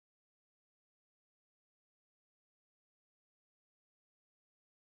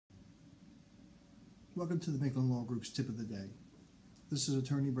Welcome to the Micklin Law Group's Tip of the Day. This is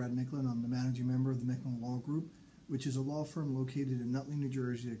Attorney Brad Micklin. I'm the managing member of the Micklin Law Group, which is a law firm located in Nutley, New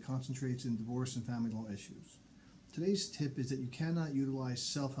Jersey that concentrates in divorce and family law issues. Today's tip is that you cannot utilize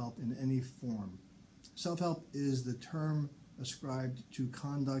self-help in any form. Self-help is the term ascribed to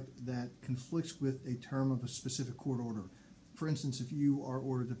conduct that conflicts with a term of a specific court order. For instance, if you are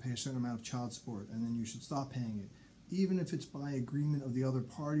ordered to pay a certain amount of child support and then you should stop paying it, even if it's by agreement of the other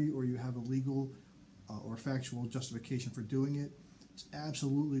party or you have a legal or factual justification for doing it, it's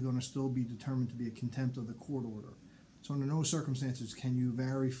absolutely going to still be determined to be a contempt of the court order. So under no circumstances can you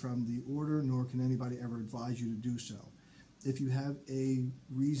vary from the order, nor can anybody ever advise you to do so. If you have a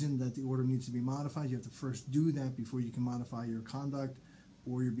reason that the order needs to be modified, you have to first do that before you can modify your conduct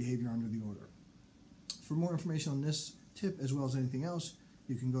or your behavior under the order. For more information on this tip, as well as anything else,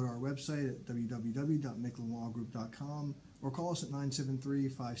 you can go to our website at www.micklinlawgroup.com or call us at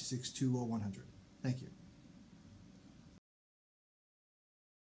 973-562-0100. Thank you.